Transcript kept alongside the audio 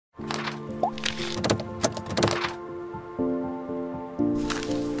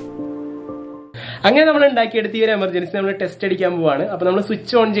അങ്ങനെ നമ്മൾ ഉണ്ടാക്കിയെടുത്ത ഈ ഒരു എമർജൻസി നമ്മൾ ടെസ്റ്റ് അടിക്കാൻ പോവാണ്. അപ്പൊ നമ്മൾ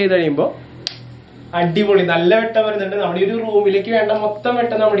സ്വിച്ച് ഓൺ ചെയ്ത് കഴിയുമ്പോൾ അടിപൊളി നല്ല വെട്ടം വരുന്നുണ്ട്. നമ്മുടെ ഈ ഒരു റൂമിലേക്ക് വേണ്ട മൊത്തം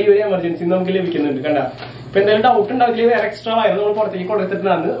വെട്ടം നമ്മുടെ ഈ ഒരു എമർജൻസി നമുക്ക് ലഭിക്കുന്നുണ്ട്. കണ്ട ഇപ്പൊ എന്തെങ്കിലും ഡൗട്ട് ഉണ്ടാവില്ല, വേറെ എക്സ്ട്രാ വയർ നമ്മൾ പുറത്തേക്ക്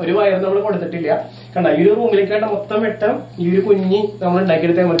കൊടുത്തിട്ടുണ്ടാണ്, ഒരു വയർ നമ്മൾ കൊടുത്തിട്ടില്ല. കണ്ട ഈ ഒരു റൂമിലേക്ക് വേണ്ട മൊത്തം വെട്ടം ഈ ഒരു കുഞ്ഞി നമ്മൾ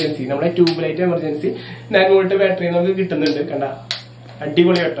ഉണ്ടാക്കിയെടുത്ത എമർജൻസി, നമ്മുടെ tube light emergency 9 volt battery നമുക്ക് കിട്ടുന്നുണ്ട്. കണ്ട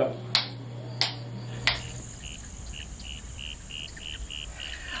അടിപൊളി വെട്ടം.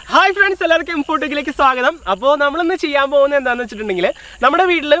 ഹായ് ഫ്രണ്ട്സ്, എല്ലാവർക്കും എംഫോട്ടേക്കിലേക്ക് സ്വാഗതം. അപ്പോൾ നമ്മളിന്ന് ചെയ്യാൻ പോകുന്നത് എന്താണെന്ന് വെച്ചിട്ടുണ്ടെങ്കിൽ, നമ്മുടെ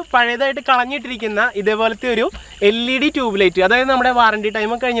വീട്ടിൽ പഴയതായിട്ട് കളഞ്ഞിട്ടിരിക്കുന്ന ഇതേപോലത്തെ ഒരു LED ട്യൂബ് ലൈറ്റ്, അതായത് നമ്മുടെ വാറണ്ടി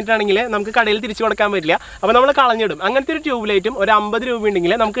ടൈം കഴിഞ്ഞിട്ടാണെങ്കിൽ നമുക്ക് കടയിൽ തിരിച്ചു കൊടുക്കാൻ പറ്റില്ല, അപ്പോൾ നമ്മൾ കളഞ്ഞിടും. അങ്ങനത്തെ ഒരു ട്യൂബ് ലൈറ്റും ഒരു 50 രൂപ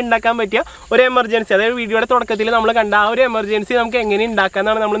ഉണ്ടെങ്കിൽ നമുക്ക് ഉണ്ടാക്കാൻ പറ്റിയ ഒരു എമർജൻസി, അതായത് വീഡിയോയുടെ തുടക്കത്തിൽ നമ്മൾ കണ്ട ആ ഒരു എമർജൻസി നമുക്ക് എങ്ങനെ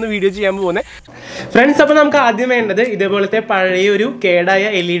ഉണ്ടാക്കാമെന്നാണ് നമ്മളിന്ന് വീഡിയോ ചെയ്യാൻ പോകുന്നത് ഫ്രണ്ട്സ്. അപ്പോൾ നമുക്ക് ആദ്യം വേണ്ടത് ഇതേപോലത്തെ പഴയ ഒരു കേടായ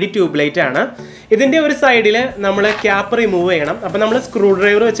LED ട്യൂബ് ലൈറ്റ് ആണ്. ഇതിൻ്റെ ഒരു സൈഡിൽ നമ്മൾ ക്യാപ്പ് റിമൂവ് ചെയ്യണം. അപ്പോൾ നമ്മൾ സ്ക്രൂ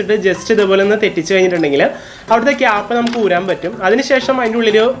ഡ്രൈവർ വെച്ചിട്ട് ജസ്റ്റ് ഇതുപോലെ ഒന്ന് തെറ്റിച്ച് കഴിഞ്ഞിട്ടുണ്ടെങ്കിൽ അവിടുത്തെ ക്യാപ്പ് നമുക്ക് ഊരാൻ പറ്റും. അതിനുശേഷം അതിൻ്റെ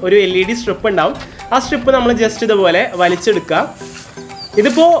ഉള്ളിൽ ഒരു LED സ്ട്രിപ്പ് ഉണ്ടാവും. ആ സ്ട്രിപ്പ് നമ്മൾ ജസ്റ്റ് ഇതുപോലെ വലിച്ചെടുക്കുക.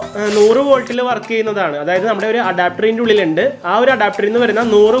 ഇതിപ്പോൾ 100 വോൾട്ടിൽ വർക്ക് ചെയ്യുന്നതാണ്, അതായത് നമ്മുടെ ഒരു അഡാപ്റ്ററിൻ്റെ ഉള്ളിലുണ്ട്. ആ ഒരു അഡാപ്റ്ററിൽ നിന്ന് വരുന്ന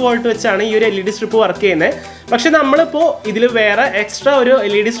 100 വോൾട്ട് വെച്ചാണ് ഈ ഒരു LED സ്ട്രിപ്പ് വർക്ക് ചെയ്യുന്നത്. പക്ഷെ നമ്മളിപ്പോൾ ഇതിൽ വേറെ എക്സ്ട്രാ ഒരു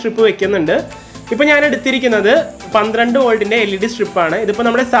LED സ്ട്രിപ്പ് വെക്കുന്നുണ്ട്. ഇപ്പോൾ ഞാൻ എടുത്തിരിക്കുന്നത് 12 വോൾട്ടിൻ്റെ LED സ്ട്രിപ്പാണ്. ഇതിപ്പോൾ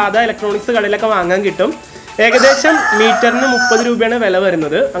നമ്മുടെ സാധാ ഇലക്ട്രോണിക്സ് കടയിലൊക്കെ വാങ്ങാൻ കിട്ടും. ഏകദേശം മീറ്ററിന് 30 രൂപയാണ് വില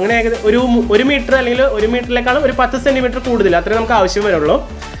വരുന്നത്. അങ്ങനെ ഒരു മീറ്റർ അല്ലെങ്കിൽ 1 മീറ്ററിലേക്കാളും ഒരു 10 സെൻറ്റിമീറ്റർ കൂടുതൽ, അത്രേ നമുക്ക് ആവശ്യം വരുള്ളൂ.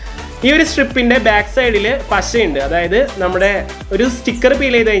 ഈ ഒരു സ്ട്രിപ്പിൻ്റെ ബാക്ക് സൈഡിൽ പശയുണ്ട്, അതായത് നമ്മുടെ ഒരു സ്റ്റിക്കർ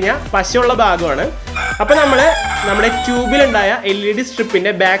പീൽ ചെയ്ത് കഴിഞ്ഞാൽ പശയുള്ള ഭാഗമാണ്. അപ്പോൾ നമ്മുടെ ട്യൂബിലുണ്ടായ LED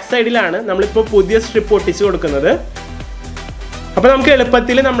സ്ട്രിപ്പിൻ്റെ ബാക്ക് സൈഡിലാണ് നമ്മളിപ്പോൾ പുതിയ സ്ട്രിപ്പ് ഒട്ടിച്ച് കൊടുക്കുന്നത്. അപ്പോൾ നമുക്ക്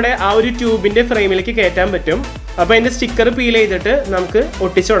എളുപ്പത്തിൽ നമ്മുടെ ആ ഒരു ട്യൂബിൻ്റെ ഫ്രെയിമിലേക്ക് കയറ്റാൻ പറ്റും. അപ്പോൾ അതിൻ്റെ സ്റ്റിക്കർ പീൽ ചെയ്തിട്ട് നമുക്ക്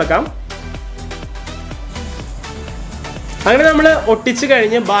ഒട്ടിച്ചു കൊടുക്കാം. അങ്ങനെ നമ്മൾ ഒട്ടിച്ച്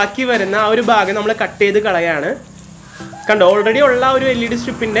കഴിഞ്ഞ് ബാക്കി വരുന്ന ആ ഒരു ഭാഗം നമ്മൾ കട്ട് ചെയ്ത് കളയാണ്. കണ്ടോ, ഓൾറെഡി ഉള്ള ഒരു LED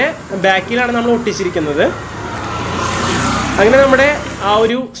സ്ട്രിപ്പിൻ്റെ ബാക്കിലാണ് നമ്മൾ ഒട്ടിച്ചിരിക്കുന്നത്. അങ്ങനെ നമ്മുടെ ആ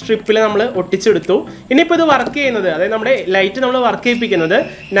ഒരു സ്ട്രിപ്പിൽ നമ്മൾ ഒട്ടിച്ചെടുത്തു. ഇനിയിപ്പോൾ ഇത് വർക്ക് ചെയ്യുന്നത്, അതായത് നമ്മുടെ ലൈറ്റ് നമ്മൾ വർക്ക് ചെയ്യിപ്പിക്കുന്നത്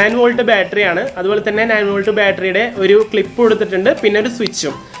 9 വോൾട്ട് ബാറ്ററിയാണ്. അതുപോലെ തന്നെ 9 വോൾട്ട് ബാറ്ററിയുടെ ഒരു ക്ലിപ്പ് കൊടുത്തിട്ടുണ്ട്, പിന്നെ ഒരു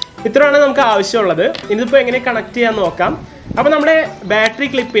സ്വിച്ചും. ഇത്രയാണ് നമുക്ക് ആവശ്യമുള്ളത്. ഇതിപ്പോൾ എങ്ങനെ കണക്ട് ചെയ്യാൻ നോക്കാം. അപ്പോൾ നമ്മുടെ ബാറ്ററി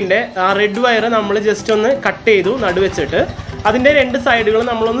ക്ലിപ്പിൻ്റെ ആ റെഡ് വയർ നമ്മൾ ജസ്റ്റ് ഒന്ന് കട്ട് ചെയ്തു നടുവെച്ചിട്ട്. അതിൻ്റെ 2 സൈഡുകളും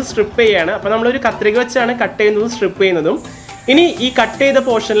നമ്മളൊന്ന് സ്ട്രിപ്പ് ചെയ്യുകയാണ്. അപ്പോൾ നമ്മളൊരു കത്രിക വെച്ചാണ് കട്ട് ചെയ്യുന്നതും സ്ട്രിപ്പ് ചെയ്യുന്നതും. ഇനി ഈ കട്ട് ചെയ്ത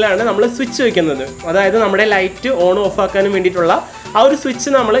പോർഷനിലാണ് നമ്മൾ സ്വിച്ച് വെക്കുന്നത്, അതായത് നമ്മുടെ ലൈറ്റ് ഓൺ ഓഫ് ആക്കാനും വേണ്ടിയിട്ടുള്ള ആ ഒരു സ്വിച്ച്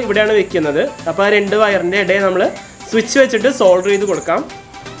നമ്മൾ ഇവിടെയാണ് വെക്കുന്നത്. അപ്പോൾ ആ 2 വയറിൻ്റെ ഇടയിൽ നമ്മൾ സ്വിച്ച് വെച്ചിട്ട് സോൾഡർ ചെയ്ത് കൊടുക്കാം.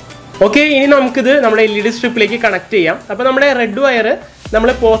 ഓക്കെ, ഇനി നമുക്കിത് നമ്മുടെ LED സ്ട്രിപ്പിലേക്ക് കണക്ട് ചെയ്യാം. അപ്പോൾ നമ്മുടെ റെഡ് വയർ നമ്മൾ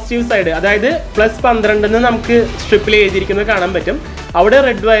പോസിറ്റീവ് സൈഡ്, അതായത് +12 നമുക്ക് സ്ട്രിപ്പിൽ എഴുതിയിരിക്കുന്നത് കാണാൻ പറ്റും. അവിടെ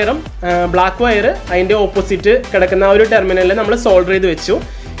റെഡ് വയറും ബ്ലാക്ക് വയർ അതിൻ്റെ ഓപ്പോസിറ്റ് കിടക്കുന്ന ആ ഒരു ടെർമിനലിൽ നമ്മൾ സോൾഡർ ചെയ്ത് വെച്ചു.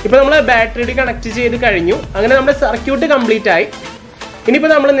 ഇപ്പോൾ നമ്മൾ ബാറ്ററി കണക്ട് ചെയ്ത് കഴിഞ്ഞു. അങ്ങനെ നമ്മുടെ സർക്യൂട്ട് കംപ്ലീറ്റ് ആയി.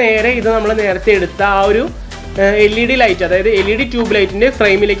 ഇനിയിപ്പോൾ നമ്മൾ നേരത്തെ എടുത്ത ആ ഒരു LED ലൈറ്റ്, അതായത് LED ട്യൂബ് ലൈറ്റിൻ്റെ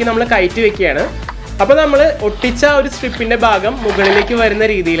ഫ്രെയിമിലേക്ക് നമ്മൾ കയറ്റി വെക്കുകയാണ്. അപ്പോൾ നമ്മൾ ഒട്ടിച്ച ആ ഒരു സ്ട്രിപ്പിൻ്റെ ഭാഗം മുകളിലേക്ക് വരുന്ന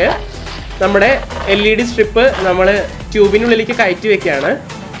രീതിയിൽ നമ്മുടെ LED സ്ട്രിപ്പ് നമ്മൾ ട്യൂബിനുള്ളിലേക്ക് കയറ്റി വെക്കുകയാണ്.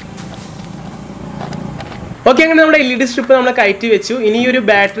 ഓക്കെ, അങ്ങനെ നമ്മുടെ LED സ്ട്രിപ്പ് നമ്മൾ കയറ്റി വെച്ചു. ഇനി ഈ ഒരു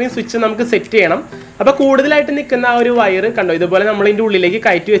ബാറ്ററി സ്വിച്ച് നമുക്ക് സെറ്റ് ചെയ്യണം. അപ്പോൾ കൂടുതലായിട്ട് നിൽക്കുന്ന ആ ഒരു വയർ കണ്ടോ, ഇതുപോലെ നമ്മൾ ഇതിൻ്റെ ഉള്ളിലേക്ക്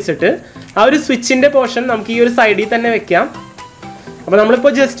കയറ്റി വെച്ചിട്ട് ആ ഒരു സ്വിച്ചിൻ്റെ പോർഷൻ നമുക്ക് ഈ ഒരു സൈഡിൽ തന്നെ വെക്കാം. അപ്പോൾ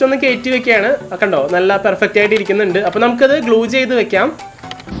നമ്മളിപ്പോൾ ജസ്റ്റ് ഒന്ന് കയറ്റി വെക്കുകയാണ്. കണ്ടോ, നല്ല പെർഫെക്റ്റ് ആയിട്ട് ഇരിക്കുന്നുണ്ട്. അപ്പോൾ നമുക്കത് ഗ്ലൂ ചെയ്ത് വെക്കാം.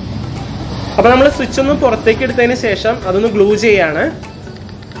 അപ്പോൾ നമ്മൾ സ്വിച്ച് ഒന്ന് പുറത്തേക്ക് എടുത്തതിന് ശേഷം അതൊന്ന് ഗ്ലൂ ചെയ്യാണ്.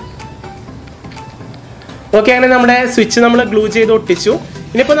 ഓക്കെ, അങ്ങനെ നമ്മുടെ സ്വിച്ച് നമ്മൾ ഗ്ലൂ ചെയ്ത് ഒട്ടിച്ചു.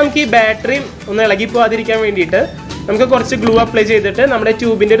 ഇനിയിപ്പോൾ നമുക്ക് ഈ ബാറ്ററി ഒന്ന് ഇളകി പോകാതിരിക്കാൻ വേണ്ടിയിട്ട് നമുക്ക് കുറച്ച് ഗ്ലൂ അപ്ലൈ ചെയ്തിട്ട് നമ്മുടെ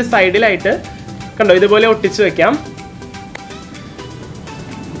ട്യൂബിൻ്റെ ഒരു സൈഡിലായിട്ട് കണ്ടോ ഇതുപോലെ ഒട്ടിച്ച് വെക്കാം.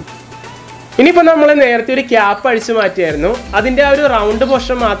 ഇനിയിപ്പോൾ നമ്മൾ നേരത്തെ ഒരു ക്യാപ്പ് അഴിച്ചു മാറ്റിയായിരുന്നു, അതിൻ്റെ ആ ഒരു റൗണ്ട്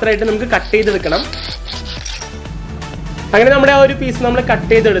പോർഷൻ മാത്രമായിട്ട് നമുക്ക് കട്ട് ചെയ്തെടുക്കണം. അങ്ങനെ നമ്മുടെ ആ ഒരു പീസ് നമ്മൾ കട്ട്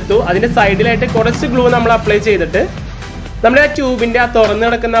ചെയ്തെടുത്തു. അതിൻ്റെ സൈഡിലായിട്ട് കുറച്ച് ഗ്ലൂ നമ്മൾ അപ്ലൈ ചെയ്തിട്ട് നമ്മുടെ ആ ട്യൂബിൻ്റെ ആ തുറന്ന്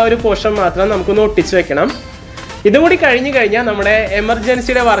കിടക്കുന്ന ആ ഒരു പോർഷൻ മാത്രം നമുക്കൊന്ന് ഒട്ടിച്ച് വെക്കണം. ഇതുകൂടി കഴിഞ്ഞാൽ നമ്മുടെ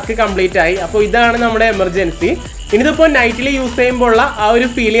എമർജൻസിയുടെ വർക്ക് കംപ്ലീറ്റ് ആയി. അപ്പോൾ ഇതാണ് നമ്മുടെ എമർജൻസി. ഇനിയിപ്പോൾ നൈറ്റിൽ യൂസ് ചെയ്യുമ്പോൾ ആ ഒരു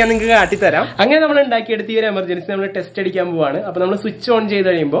ഫീൽ ഞാൻ നിങ്ങൾക്ക് കാട്ടിത്തരാം. അങ്ങനെ നമ്മൾ ഉണ്ടാക്കിയെടുത്ത ഈ ഒരു എമർജൻസി നമ്മൾ ടെസ്റ്റ് അടിക്കാൻ പോവാണ്. അപ്പോൾ നമ്മൾ സ്വിച്ച് ഓൺ ചെയ്ത്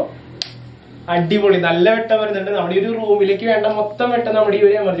കഴിയുമ്പോൾ അടിപൊളി നല്ല വെട്ടം വരുന്നുണ്ട്. നമ്മുടെ ഈ ഒരു റൂമിലേക്ക് വേണ്ട മൊത്തം വെട്ടം നമ്മുടെ ഈ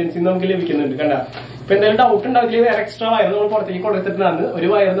ഒരു എമർജൻസി നമുക്ക് ലഭിക്കുന്നുണ്ട്. കണ്ട ഇപ്പൊ എന്തെങ്കിലും ഡൗട്ട് ഉണ്ടാവില്ല, വേറെ എക്സ്ട്രാ വയർ നമ്മൾ പുറത്തേക്ക് കൊടുത്തിട്ടുണ്ടായിരുന്നു, ഒരു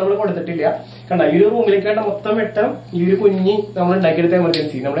വയർ നമ്മൾ കൊടുത്തിട്ടില്ല. കണ്ട ഈ ഒരു റൂമിലേക്ക് വേണ്ട മൊത്തം വെട്ടം ഈ ഒരു കുഞ്ഞി നമ്മൾ ഉണ്ടാക്കിയെടുത്ത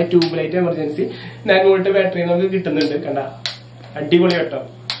എമർജൻസി, നമ്മുടെ tube light emergency 9 volt battery നമുക്ക് കിട്ടുന്നുണ്ട്. കണ്ട അടിപൊളി വെട്ടം.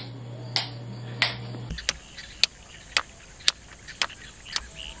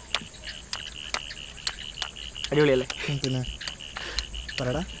 അടിപൊളിയല്ലേ?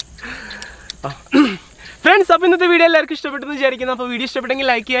 ഫ്രണ്ട്സ്, അപ്പോൾ ഇന്നത്തെ വീഡിയോ എല്ലാവർക്കും ഇഷ്ടപ്പെട്ടെന്ന് വിചാരിക്കുന്നു. അപ്പോൾ വീഡിയോ ഇഷ്ടപ്പെട്ടെങ്കിൽ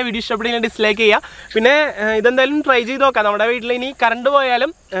ലൈക്ക് ചെയ്യുക, വീഡിയോ ഇഷ്ടപ്പെട്ടെങ്കിൽ ഡിസ്ലൈക്ക് ചെയ്യുക. പിന്നെ ഇതെന്തായാലും ട്രൈ ചെയ്ത് നോക്കാം. നമ്മുടെ വീട്ടിൽ ഇനി കറണ്ട്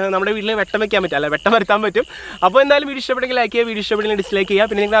പോയാലും നമ്മുടെ വീട്ടിൽ വെട്ടം വെക്കാൻ പറ്റും, അല്ല വെട്ടം വരുത്താൻ പറ്റും. അപ്പോൾ എന്തായാലും വീഡിയോ ഇഷ്ടപ്പെട്ടെങ്കിൽ ലൈക്ക് ചെയ്യുക, വീഡിയോ ഇഷ്ടപ്പെട്ടെങ്കിൽ ഡിസ്ലൈക്ക് ചെയ്യുക.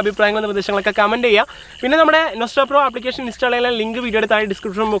 പിന്നെ നിങ്ങളുടെ അഭിപ്രായങ്ങളും നിർദ്ദേശങ്ങളൊക്കെ കമൻറ്റ് ചെയ്യുക. പിന്നെ നമ്മുടെ നോസ്റ്റോ പ്രോ ആപ്ലിക്കേഷൻ ഇൻസ്റ്റാൾ ചെയ്യാൻ ലിങ്ക് വീഡിയോയുടെ താഴെ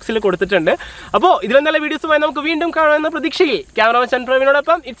ഡിസ്ക്രിപ്ഷൻ ബോക്സിൽ കൊടുത്തിട്ടുണ്ട്. അപ്പോൾ ഇതിലും നല്ല വീഡിയോസുമായി നമുക്ക് വീണ്ടും കാണാമെന്ന പ്രതീക്ഷയിൽ cameraman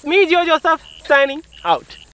പ്രവീണോടൊപ്പം it's me Jio Joseph signing out.